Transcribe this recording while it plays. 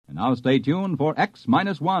Now stay tuned for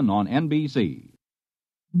X-1 on NBC.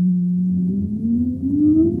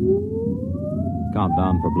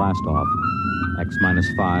 Countdown for blast-off.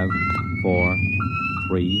 X-5, 4,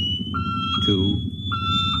 3, 2,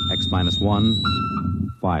 X-1,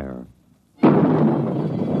 fire.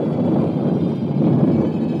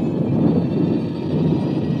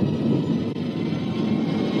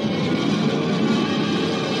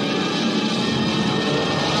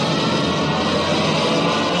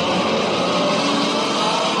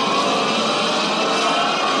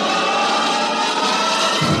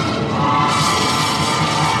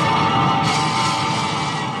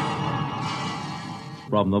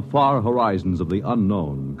 From the far horizons of the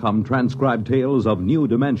unknown come transcribed tales of new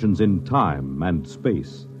dimensions in time and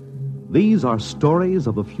space. These are stories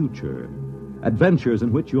of the future, adventures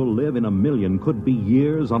in which you'll live in a million could-be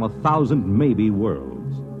years on 1,000 maybe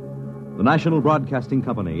worlds. The National Broadcasting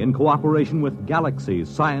Company, in cooperation with Galaxy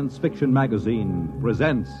Science Fiction Magazine,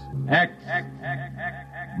 presents X-1.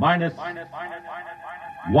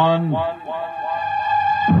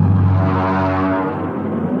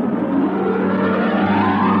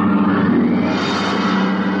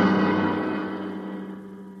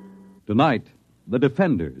 Tonight, The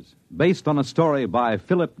Defenders, based on a story by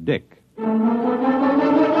Philip Dick. And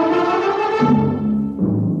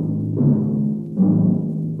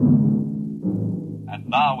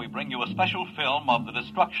now we bring you a special film of the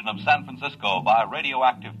destruction of San Francisco by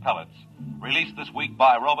radioactive pellets, released this week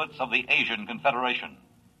by robots of the Asian Confederation.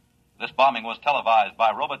 This bombing was televised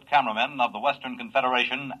by robot cameramen of the Western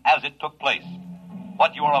Confederation as it took place.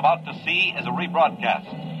 What you are about to see is a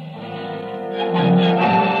rebroadcast.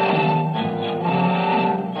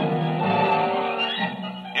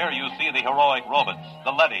 Here you see the heroic robots,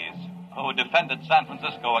 the Leddies, who defended San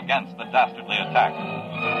Francisco against the dastardly attack.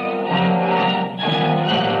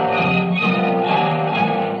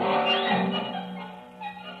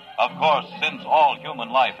 Of course, since all human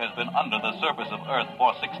life has been under the surface of Earth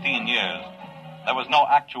for 16 years, there was no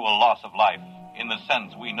actual loss of life in the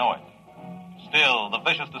sense we know it. Still, the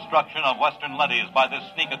vicious destruction of Western Leddies by this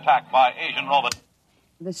sneak attack by Asian robots.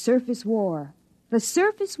 The surface war. The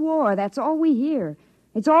surface war, that's all we hear.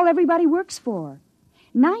 It's all everybody works for.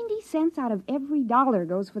 90 cents out of every dollar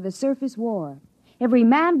goes for the surface war. Every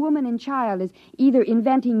man, woman, and child is either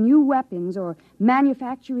inventing new weapons or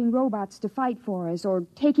manufacturing robots to fight for us or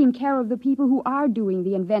taking care of the people who are doing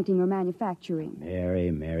the inventing or manufacturing.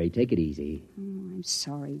 Mary, take it easy. Oh, I'm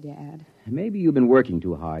sorry, Dad. Maybe you've been working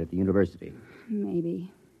too hard at the university.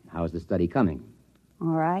 Maybe. How's the study coming? All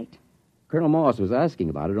right. Colonel Moss was asking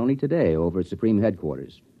about it only today over at Supreme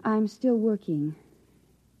Headquarters. I'm still working.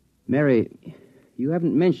 Mary, you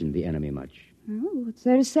haven't mentioned the enemy much. Oh, what's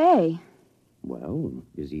there to say? Well,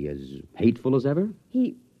 is he as hateful as ever?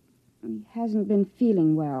 He hasn't been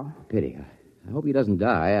feeling well. Pity. I hope he doesn't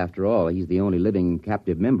die. After all, he's the only living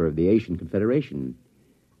captive member of the Asian Confederation.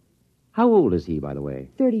 How old is he, by the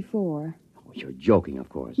way? 34. Oh, you're joking, of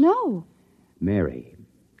course. No. Mary,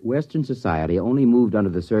 Western society only moved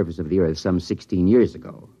under the surface of the Earth some 16 years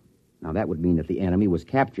ago. Now, that would mean that the enemy was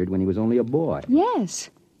captured when he was only a boy.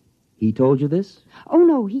 Yes. He told you this? Oh,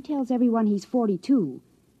 no, he tells everyone he's 42.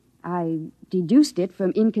 I deduced it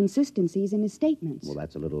from inconsistencies in his statements. Well,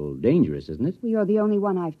 that's a little dangerous, isn't it? Well, you're the only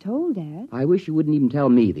one I've told, Dad. I wish you wouldn't even tell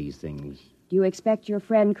me these things. Do you expect your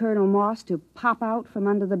friend Colonel Moss to pop out from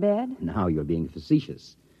under the bed? Now you're being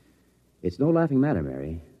facetious. It's no laughing matter,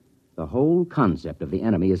 Mary. The whole concept of the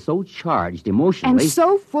enemy is so charged emotionally. And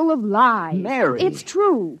so full of lies. Mary! It's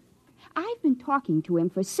true. I've been talking to him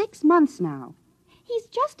for 6 months now. He's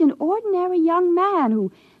just an ordinary young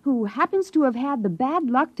man who happens to have had the bad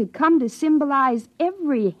luck to come to symbolize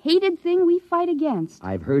every hated thing we fight against.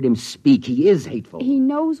 I've heard him speak. He is hateful. He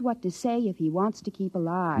knows what to say if he wants to keep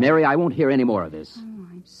alive. Mary, I won't hear any more of this. Oh,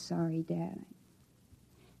 I'm sorry, Dad.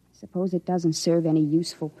 I suppose it doesn't serve any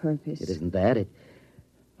useful purpose. It isn't that.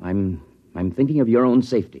 I'm thinking of your own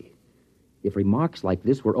safety. If remarks like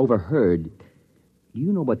this were overheard, do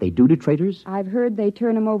you know what they do to traitors? I've heard they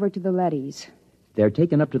turn them over to the Leddies. They're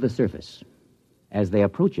taken up to the surface. As they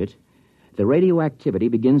approach it, the radioactivity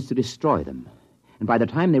begins to destroy them. And by the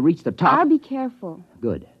time they reach the top... I'll be careful.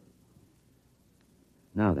 Good.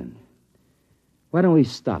 Now then, why don't we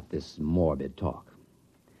stop this morbid talk?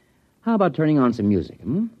 How about turning on some music,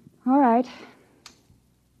 All right.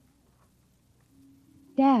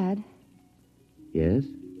 Dad. Yes?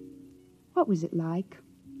 What was it like?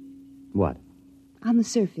 What? On the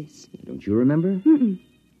surface. Don't you remember? Mm-mm.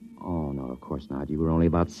 Oh, no, of course not. You were only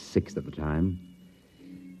about 6 at the time.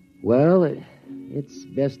 Well, it's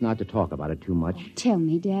best not to talk about it too much. Oh, tell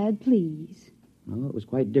me, Dad, please. Well, it was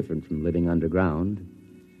quite different from living underground.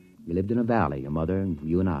 We lived in a valley, your mother and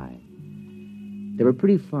you and I. There were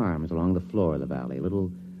pretty farms along the floor of the valley, little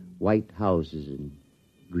white houses and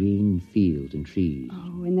green fields and trees.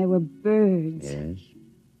 Oh, and there were birds. Yes.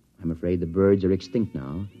 I'm afraid the birds are extinct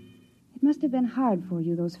now. It must have been hard for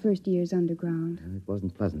you those first years underground. It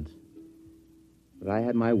wasn't pleasant. But I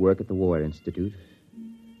had my work at the War Institute.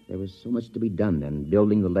 There was so much to be done then,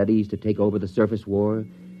 building the leadys to take over the surface war,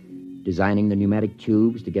 designing the pneumatic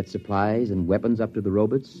tubes to get supplies and weapons up to the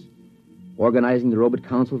robots, organizing the robot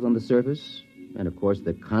councils on the surface, and, of course,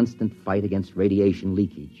 the constant fight against radiation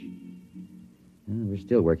leakage. We're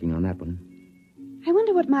still working on that one. I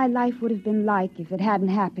wonder what my life would have been like if it hadn't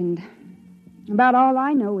happened. About all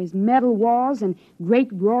I know is metal walls and great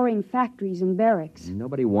roaring factories and barracks.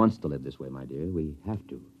 Nobody wants to live this way, my dear. We have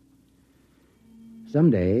to.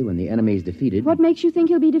 Someday, when the enemy is defeated... What makes you think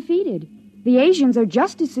he'll be defeated? The Asians are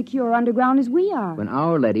just as secure underground as we are. When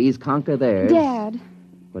our leadys conquer theirs... Dad.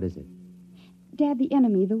 What is it? Dad, the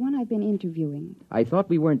enemy, the one I've been interviewing. I thought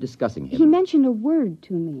we weren't discussing him. He mentioned a word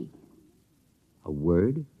to me. A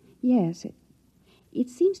word? Yes. It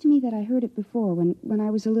seems to me that I heard it before when I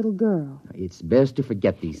was a little girl. It's best to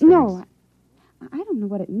forget these things. No, I don't know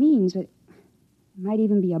what it means, but it might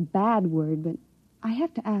even be a bad word, but I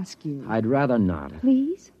have to ask you. I'd rather not.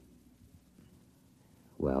 Please?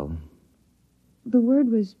 Well? The word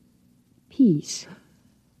was peace.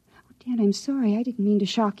 Oh, Dad, I'm sorry. I didn't mean to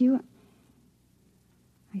shock you.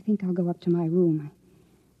 I think I'll go up to my room.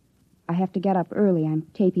 I have to get up early. I'm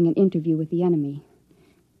taping an interview with the enemy.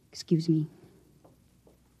 Excuse me.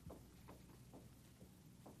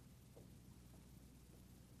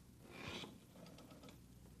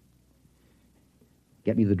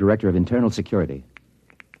 Get me the Director of Internal Security.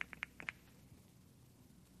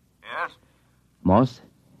 Yes? Moss,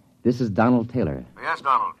 this is Donald Taylor. Yes,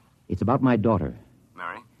 Donald. It's about my daughter.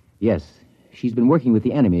 Mary? Yes. She's been working with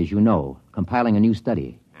the enemy, as you know, compiling a new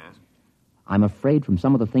study. Yes? I'm afraid from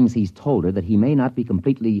some of the things he's told her that he may not be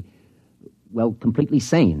completely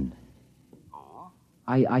sane. Oh?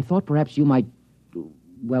 I thought perhaps you might,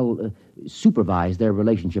 supervise their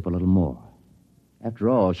relationship a little more. After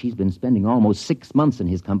all, she's been spending almost 6 months in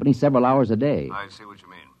his company, several hours a day. I see what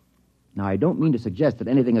you mean. Now, I don't mean to suggest that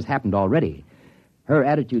anything has happened already. Her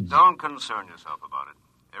attitude's... Don't concern yourself about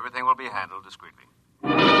it. Everything will be handled discreetly.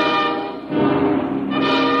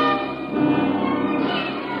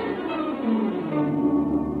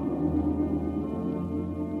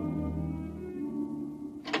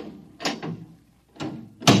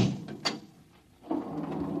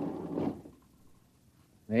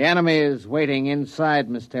 The enemy is waiting inside,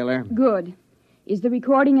 Miss Taylor. Good. Is the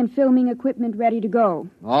recording and filming equipment ready to go?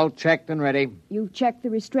 All checked and ready. You've checked the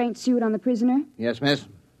restraint suit on the prisoner? Yes, miss.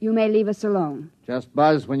 You may leave us alone. Just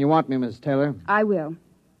buzz when you want me, Miss Taylor. I will.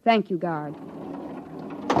 Thank you, guard.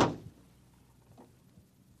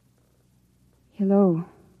 Hello,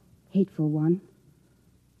 hateful one.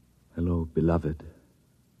 Hello, beloved.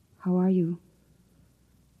 How are you?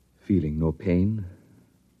 Feeling no pain?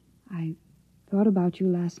 I thought about you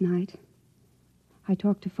last night. I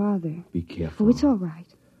talked to Father. Be careful. Oh, it's all right.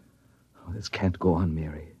 Oh, this can't go on,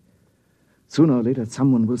 Mary. Sooner or later,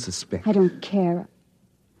 someone will suspect. I don't care.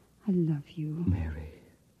 I love you. Mary.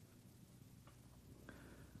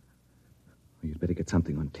 Well, you'd better get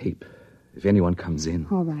something on tape. If anyone comes in.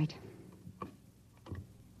 All right.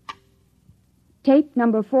 Tape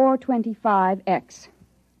number 425X.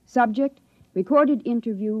 Subject, recorded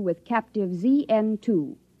interview with captive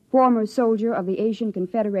ZN2, former soldier of the Asian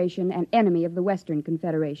Confederation and enemy of the Western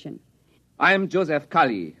Confederation. I'm Joseph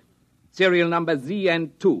Cully, serial number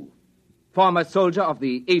ZN2, former soldier of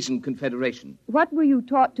the Asian Confederation. What were you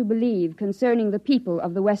taught to believe concerning the people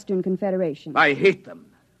of the Western Confederation? I hate them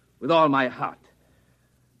with all my heart.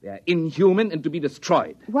 They are inhuman and to be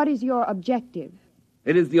destroyed. What is your objective?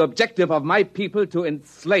 It is the objective of my people to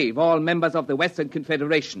enslave all members of the Western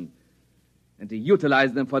Confederation and to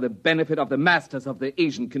utilize them for the benefit of the masters of the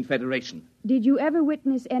Asian Confederation. Did you ever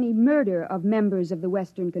witness any murder of members of the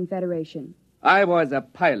Western Confederation? I was a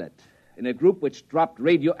pilot in a group which dropped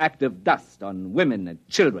radioactive dust on women and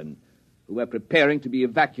children who were preparing to be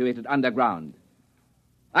evacuated underground.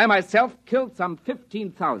 I myself killed some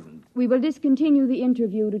 15,000. We will discontinue the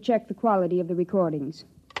interview to check the quality of the recordings.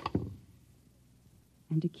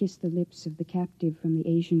 And to kiss the lips of the captive from the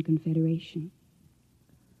Asian Confederation.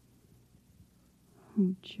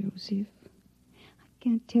 Oh, Joseph, I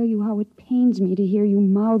can't tell you how it pains me to hear you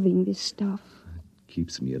mouthing this stuff. It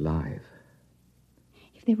keeps me alive.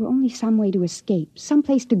 If there were only some way to escape, some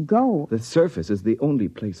place to go. The surface is the only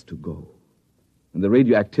place to go. And the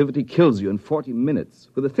radioactivity kills you in 40 minutes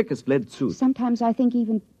with the thickest lead suit. Sometimes I think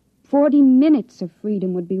even 40 minutes of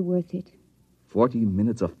freedom would be worth it. 40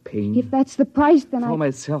 minutes of pain? If that's the price, then For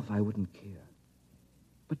myself, I wouldn't care.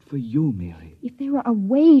 But for you, Mary. If there were a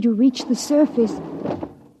way to reach the surface...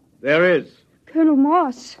 There is. Colonel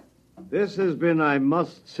Moss. This has been, I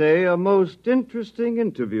must say, a most interesting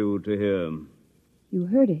interview to hear. You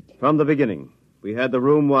heard it. From the beginning. We had the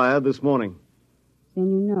room wired this morning. Then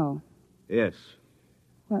you know. Yes.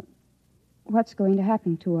 What's going to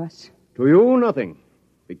happen to us? To you, nothing.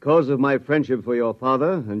 Because of my friendship for your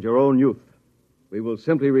father and your own youth. We will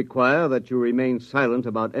simply require that you remain silent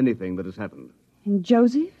about anything that has happened. And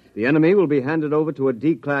Joseph? The enemy will be handed over to a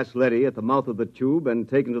D-class leady at the mouth of the tube and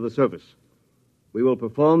taken to the surface. We will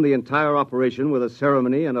perform the entire operation with a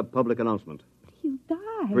ceremony and a public announcement. He'll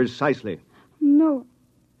die. Precisely. No.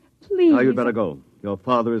 Please. Now you'd better go. Your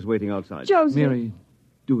father is waiting outside. Joseph. Mary,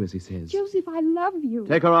 do as he says. Joseph, I love you.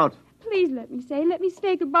 Take her out. Please let me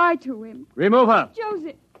say goodbye to him. Remove her.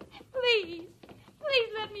 Joseph, please. Please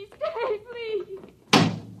let me stay,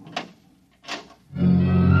 please.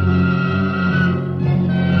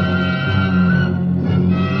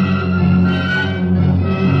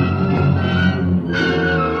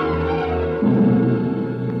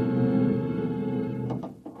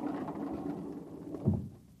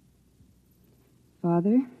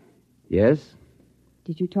 Father? Yes?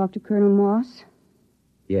 Did you talk to Colonel Moss?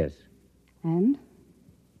 Yes. And?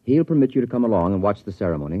 He'll permit you to come along and watch the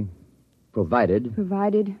ceremony, provided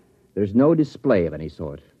Provided? there's no display of any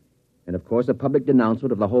sort. And, of course, a public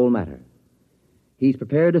denouncement of the whole matter. He's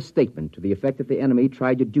prepared a statement to the effect that the enemy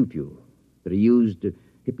tried to dupe you, that he used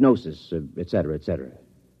hypnosis, etc., etc.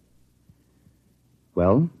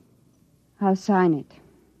 Well? I'll sign it.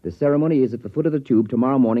 The ceremony is at the foot of the tube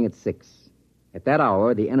tomorrow morning at 6. At that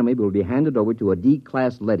hour, the enemy will be handed over to a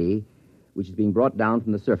D-class leady, which is being brought down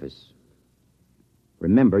from the surface.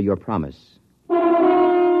 Remember your promise.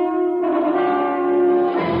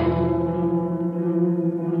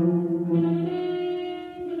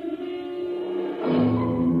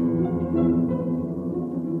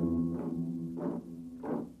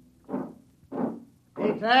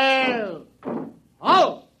 Detail!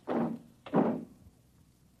 Halt!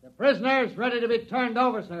 The prisoner's ready to be turned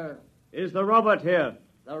over, sir. Is the robot here?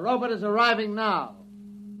 The robot is arriving now.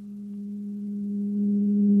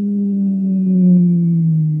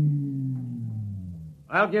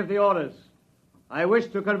 I'll give the orders. I wish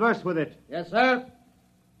to converse with it. Yes, sir.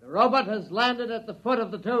 The robot has landed at the foot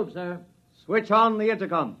of the tube, sir. Switch on the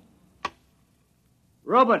intercom.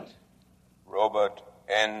 Robot, Robot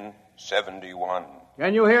N71.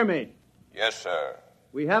 can you hear me? Yes, sir.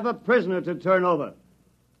 We have a prisoner to turn over.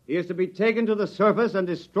 He is to be taken to the surface and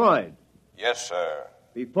destroyed. Yes, sir.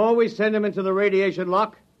 Before we send him into the radiation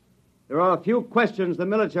lock, there are a few questions the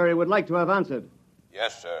military would like to have answered.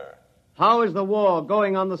 Yes, sir. How is the war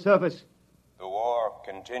going on the surface? The war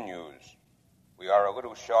continues. We are a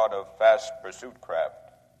little short of fast pursuit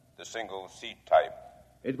craft, the single-seat type.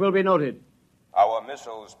 It will be noted. Our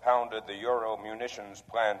missiles pounded the Euro munitions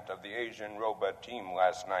plant of the Asian robot team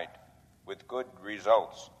last night with good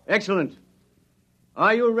results. Excellent.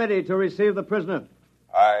 Are you ready to receive the prisoner?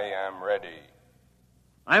 I am ready.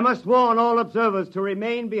 I must warn all observers to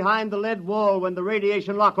remain behind the lead wall when the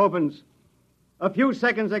radiation lock opens. A few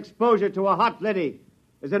seconds' exposure to a hot leady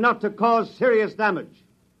is enough to cause serious damage.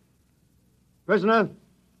 Prisoner,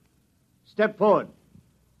 step forward.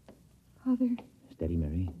 Father? Steady,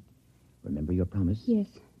 Mary. Remember your promise? Yes.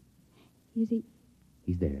 Is he?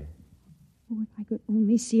 He's there. Oh, if I could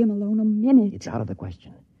only see him alone a minute. It's out of the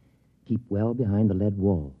question. Keep well behind the lead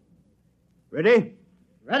wall. Ready?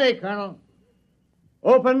 Ready, Colonel.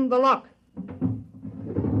 Open the lock.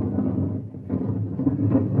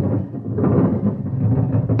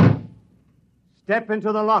 Step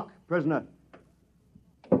into the lock, prisoner.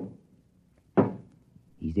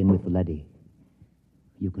 He's in with the leady.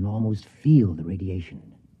 You can almost feel the radiation.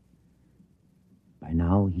 By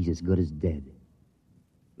now, he's as good as dead.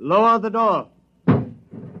 Lower the door.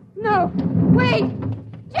 No! Wait!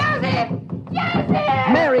 Joseph!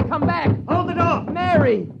 Joseph! Mary, come back! Hold the door!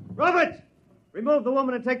 Mary! Robert! Remove the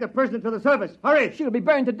woman and take the prisoner to the surface. Hurry! She'll be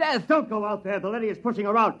burned to death. Don't go out there. The leady is pushing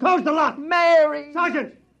around. Close the lock! Mary!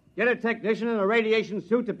 Sergeant! Get a technician in a radiation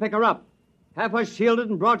suit to pick her up. Have her shielded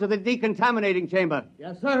and brought to the decontaminating chamber.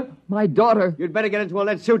 Yes, sir. My daughter. You'd better get into a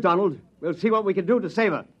lead suit, Donald. We'll see what we can do to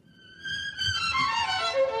save her.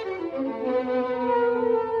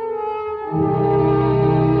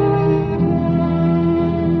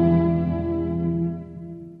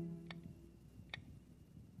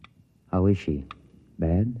 How is she?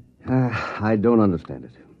 Bad? I don't understand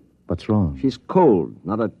it. What's wrong? She's cold,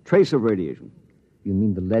 not a trace of radiation. You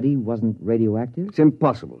mean the leady wasn't radioactive? It's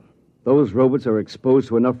impossible. Those robots are exposed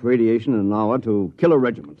to enough radiation in an hour to kill a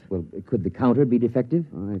regiment. Well, could the counter be defective?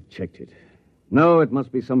 I've checked it. No, it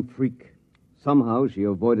must be some freak. Somehow she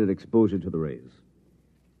avoided exposure to the rays.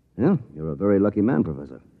 Yeah, you're a very lucky man,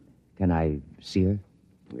 Professor. Can I see her?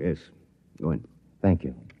 Yes. Go in. Thank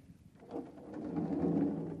you.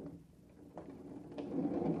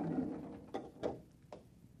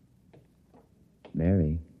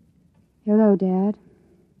 Mary, Hello, Dad.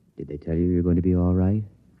 did they tell you you're going to be all right?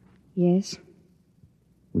 Yes.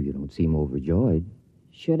 Well, you don't seem overjoyed.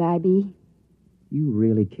 Should I be? You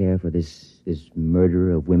really care for this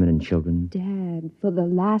murder of women and children? Dad, for the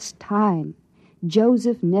last time,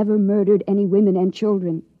 Joseph never murdered any women and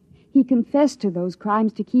children. He confessed to those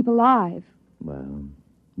crimes to keep alive. Well,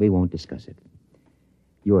 we won't discuss it.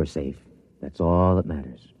 You're safe. That's all that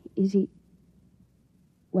matters.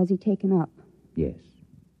 Was he taken up? Yes.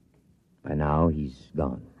 By now, he's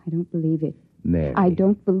gone. I don't believe it. Mary. I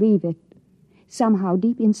don't believe it. Somehow,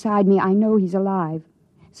 deep inside me, I know he's alive.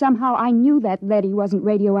 Somehow, I knew that leady wasn't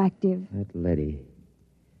radioactive. That leady.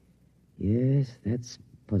 Yes, that's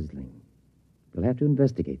puzzling. We'll have to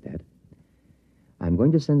investigate that. I'm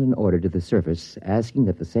going to send an order to the surface asking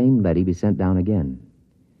that the same leady be sent down again.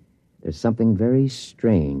 There's something very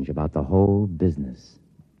strange about the whole business.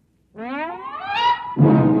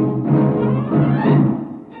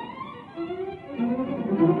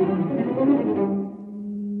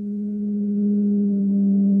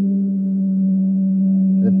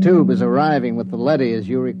 The tube is arriving with the leady as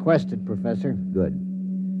you requested, Professor. Good.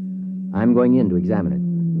 I'm going in to examine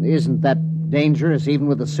it. Isn't that dangerous, even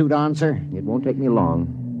with the suit on, sir? It won't take me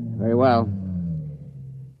long. Very well.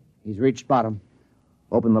 He's reached bottom.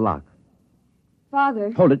 Open the lock.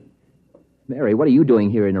 Father. Hold it. Mary, what are you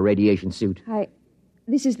doing here in a radiation suit?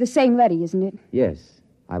 This is the same leady, isn't it? Yes.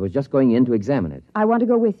 I was just going in to examine it. I want to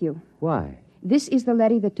go with you. Why? This is the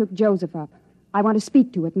leady that took Joseph up. I want to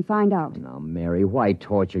speak to it and find out. Now, Mary, why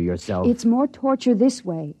torture yourself? It's more torture this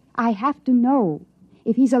way. I have to know.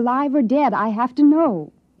 If he's alive or dead, I have to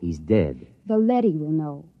know. He's dead. The leady will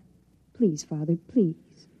know. Please, Father, please.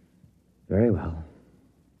 Very well.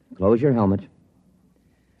 Close your helmet.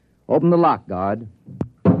 Open the lock, guard.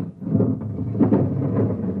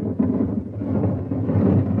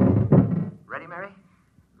 Ready, Mary?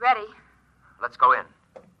 Ready. Let's go in.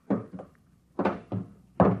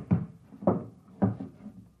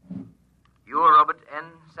 You're Robert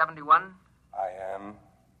N71? I am.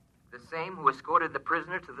 The same who escorted the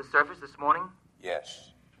prisoner to the surface this morning?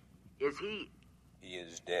 Yes. Is he... He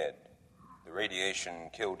is dead. The radiation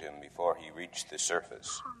killed him before he reached the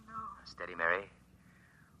surface. Oh, no. Steady, Mary.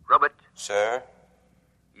 Robert, Sir?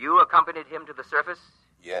 you accompanied him to the surface?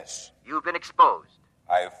 Yes. You've been exposed.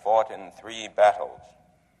 I've fought in 3 battles.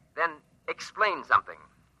 Then explain something.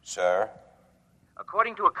 Sir?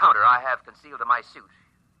 According to a counter I have concealed in my suit,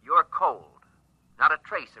 you're cold. Not a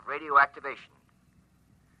trace of radioactivation.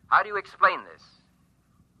 How do you explain this?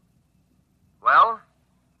 Well?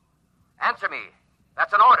 Answer me.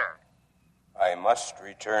 That's an order. I must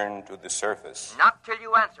return to the surface. Not till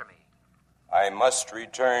you answer me. I must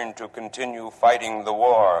return to continue fighting the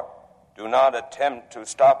war. Do not attempt to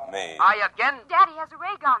stop me. I again... Daddy has a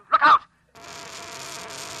ray gun. Look out!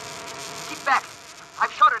 Keep back.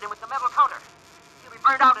 I've shorted him with the metal counter. He'll be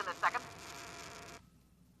burned out in a second.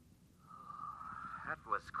 That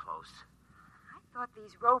was close. I thought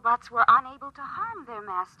these robots were unable to harm their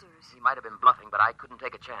masters. He might have been bluffing, but I couldn't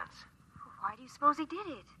take a chance. Why do you suppose he did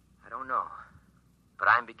it? I don't know. But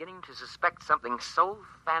I'm beginning to suspect something so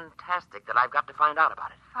fantastic that I've got to find out about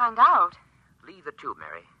it. Find out? Leave the tube,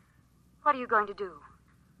 Mary. What are you going to do?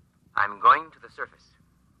 I'm going to the surface.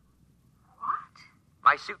 What?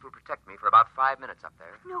 My suit will protect me for about 5 minutes up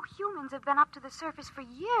there. No humans have been up to the surface for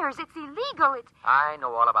years. It's illegal. I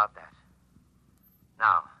know all about that.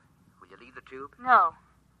 Now, will you leave the tube? No.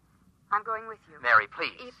 I'm going with you. Mary,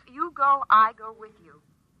 please. If you go, I go with you.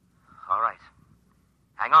 All right.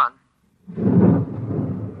 Hang on.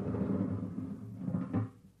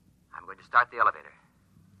 I'm going to start the elevator.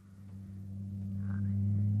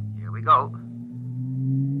 Here we go.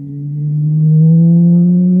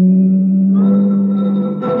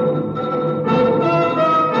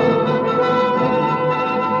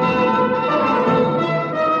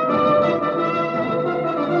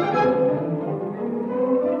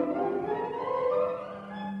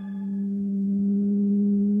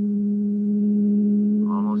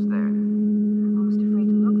 Almost there. I'm almost afraid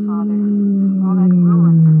to look, Father. All that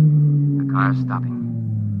ruin. The car's stopping.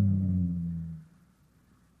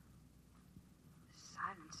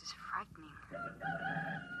 Silence is frightening.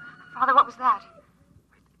 Father, what was that?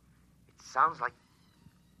 It sounds like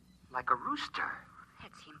a rooster.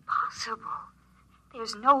 That's impossible. impossible.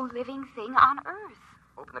 There's no living thing on Earth.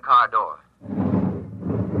 Open the car door.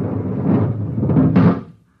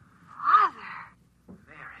 Father.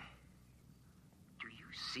 Mary, do you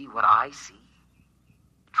see what I see?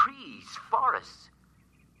 Trees, forests,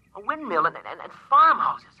 a windmill, and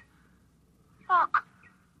farmhouses. Look,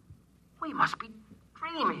 we must be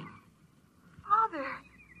dreaming. Father.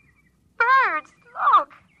 Birds,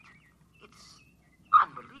 look. It's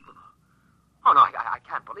unbelievable. Oh, no, I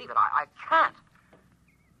can't believe it. I can't.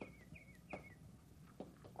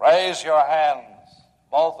 Raise your hands,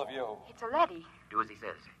 both of you. It's a leady. Do as he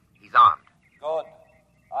says. He's armed. Good.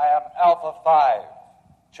 I am Alpha 5,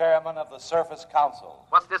 chairman of the Surface Council.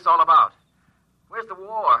 What's this all about? Where's the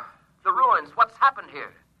war? The ruins? What's happened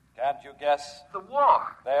here? Can't you guess? The war.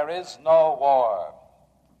 There is no war.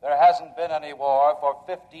 There hasn't been any war for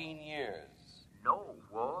 15 years. No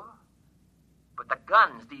war? But the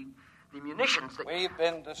guns, the munitions... We've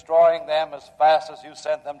been destroying them as fast as you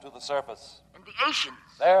sent them to the surface. And the Asians.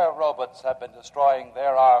 Their robots have been destroying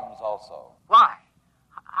their arms also. Why?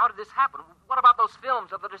 How did this happen? What about those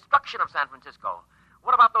films of the destruction of San Francisco?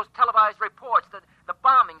 What about those televised reports, the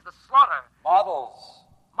bombings, the slaughter? Models.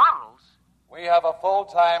 Models? We have a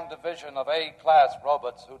full-time division of A-class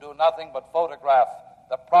robots who do nothing but photograph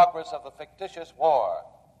the progress of the fictitious war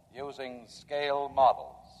using scale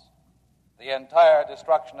models. The entire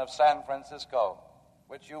destruction of San Francisco,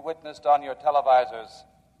 which you witnessed on your televisors,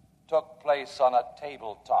 took place on a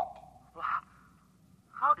tabletop. Well,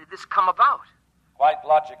 how did this come about? Quite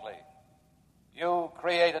logically. You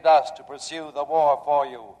created us to pursue the war for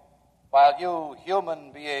you, while you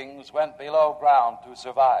human beings went below ground to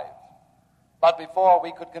survive. But before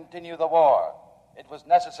we could continue the war, it was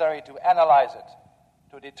necessary to analyze it,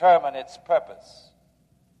 to determine its purpose.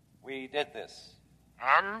 We did this.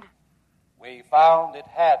 And? We found it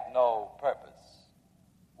had no purpose.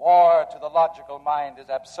 War, to the logical mind, is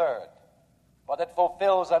absurd, but it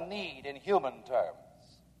fulfills a need in human terms.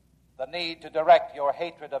 The need to direct your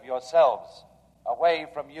hatred of yourselves away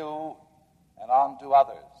from you and onto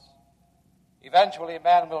others. Eventually,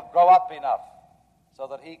 man will grow up enough so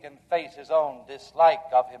that he can face his own dislike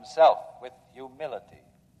of himself with humility.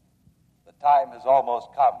 The time has almost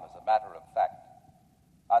come, as a matter of fact.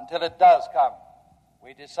 Until it does come,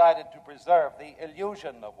 we decided to preserve the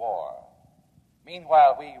illusion of war.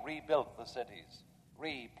 Meanwhile, we rebuilt the cities,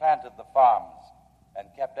 replanted the farms, and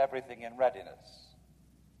kept everything in readiness.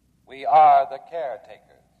 We are the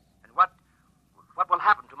caretakers. And what will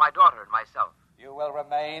happen to my daughter and myself? You will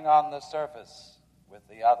remain on the surface with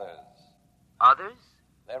the others. Others?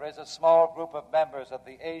 There is a small group of members of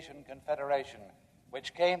the Asian Confederation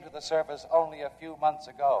which came to the surface only a few months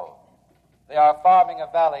ago. They are farming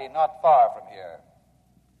a valley not far from here.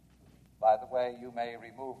 By the way, you may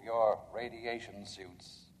remove your radiation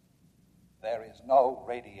suits. There is no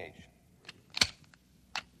radiation.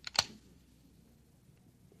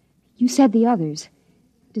 You said the others.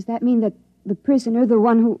 Does that mean that the prisoner, the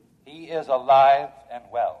one who... He is alive and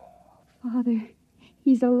well. Father,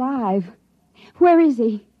 he's alive. Where is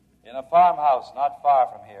he? In a farmhouse not far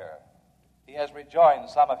from here. He has rejoined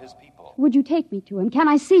some of his people. Would you take me to him? Can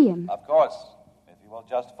I see him? Of course, if you will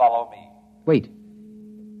just follow me. Wait.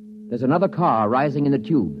 There's another car rising in the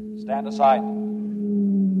tube. Stand aside.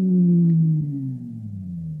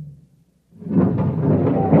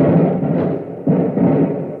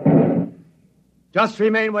 Just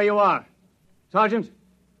remain where you are. Sergeant,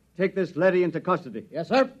 take this leady into custody. Yes,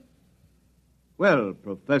 sir. Well,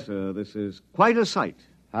 Professor, this is quite a sight.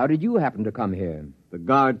 How did you happen to come here? The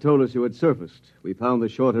guard told us you had surfaced. We found the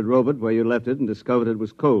shorted robot where you left it and discovered it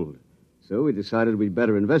was cold. So we decided we'd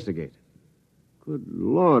better investigate. Good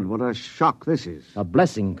Lord, what a shock this is. A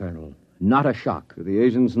blessing, Colonel, not a shock. Do the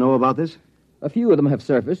Asians know about this? A few of them have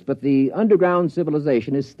surfaced, but the underground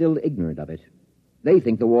civilization is still ignorant of it. They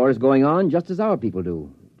think the war is going on just as our people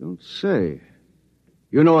do. Don't say.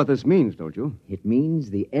 You know what this means, don't you? It means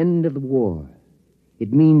the end of the war.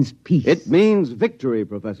 It means peace. It means victory,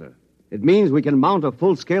 Professor. It means we can mount a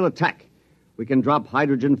full-scale attack. We can drop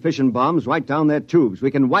hydrogen fission bombs right down their tubes.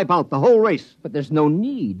 We can wipe out the whole race. But there's no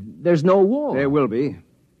need. There's no war. There will be.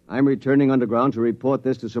 I'm returning underground to report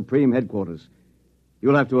this to Supreme Headquarters.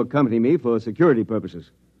 You'll have to accompany me for security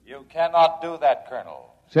purposes. You cannot do that,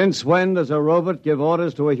 Colonel. Since when does a robot give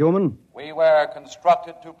orders to a human? We were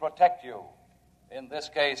constructed to protect you. In this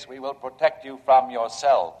case, we will protect you from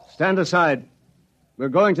yourselves. Stand aside. We're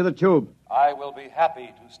going to the tube. I will be happy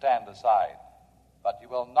to stand aside, but you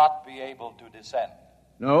will not be able to descend.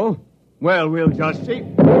 No? Well, we'll just see.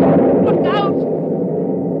 Look out!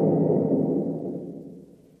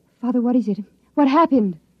 Father, what is it? What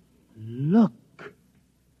happened? Look.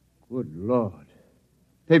 Good Lord.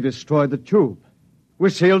 They've destroyed the tube. We're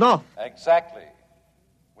sealed off. Exactly.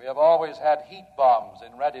 We have always had heat bombs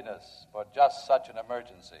in readiness for just such an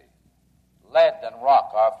emergency. Lead and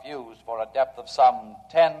rock are fused for a depth of some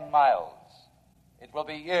 10 miles. It will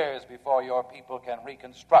be years before your people can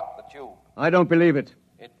reconstruct the tube. I don't believe it.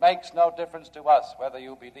 It makes no difference to us whether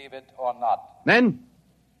you believe it or not. Men,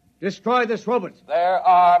 destroy this robot. There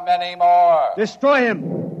are many more. Destroy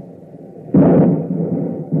him.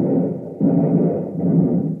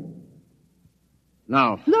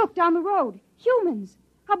 Now. Look, down the road. Humans.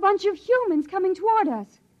 A bunch of humans coming toward us.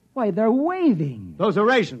 Why, they're waving. Those are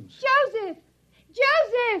rations. Joseph!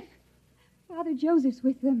 Joseph! Father Joseph's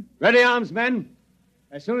with them. Ready arms, men.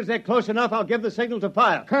 As soon as they're close enough, I'll give the signal to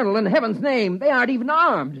fire. Colonel, in heaven's name, they aren't even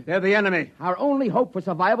armed. They're the enemy. Our only hope for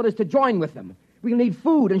survival is to join with them. We'll need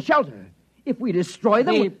food and shelter. If we destroy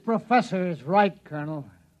them... The professor is right, Colonel.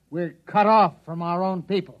 We're cut off from our own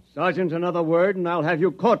people. Sergeant, another word, and I'll have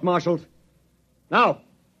you court-martialed. Now,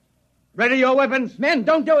 ready your weapons. Men,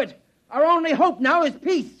 don't do it. Our only hope now is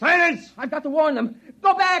peace. Silence! I've got to warn them.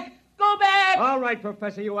 Go back! Go back! All right,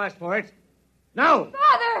 Professor, you asked for it. Now!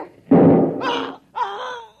 Father!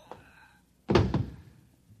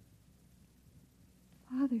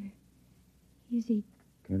 Father, is he...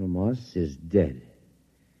 Colonel Moss is dead.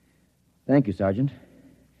 Thank you, Sergeant.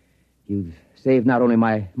 You've saved not only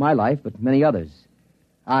my life, but many others.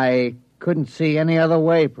 I couldn't see any other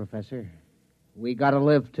way, Professor. We gotta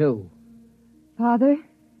live, too. Father,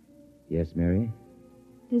 Yes, Mary?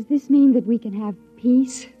 does this mean that we can have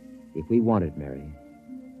peace? If we want it, Mary.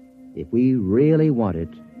 If we really want it,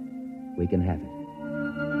 we can have it.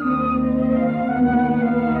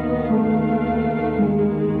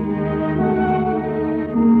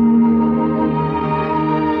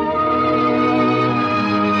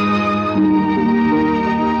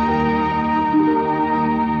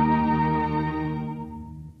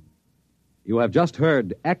 You have just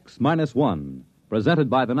heard X-1, presented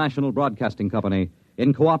by the National Broadcasting Company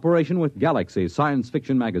in cooperation with Galaxy Science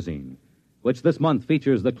Fiction Magazine, which this month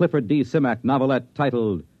features the Clifford D. Simak novelette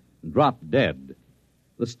titled Drop Dead,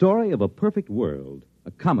 the story of a perfect world,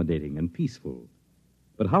 accommodating and peaceful.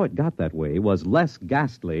 But how it got that way was less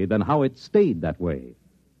ghastly than how it stayed that way.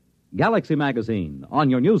 Galaxy Magazine, on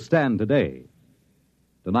your newsstand today.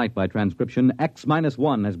 Tonight, by transcription,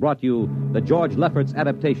 X-1 has brought you the George Lefferts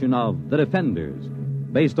adaptation of The Defenders,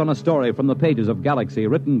 based on a story from the pages of Galaxy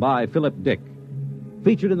written by Philip Dick.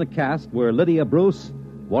 Featured in the cast were Lydia Bruce,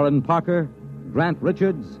 Warren Parker, Grant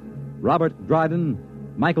Richards, Robert Dryden,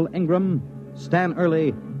 Michael Ingram, Stan Early,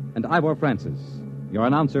 and Ivor Francis. Your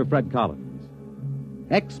announcer, Fred Collins.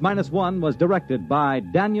 X-1 was directed by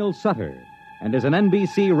Daniel Sutter and is an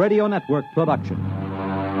NBC Radio Network production.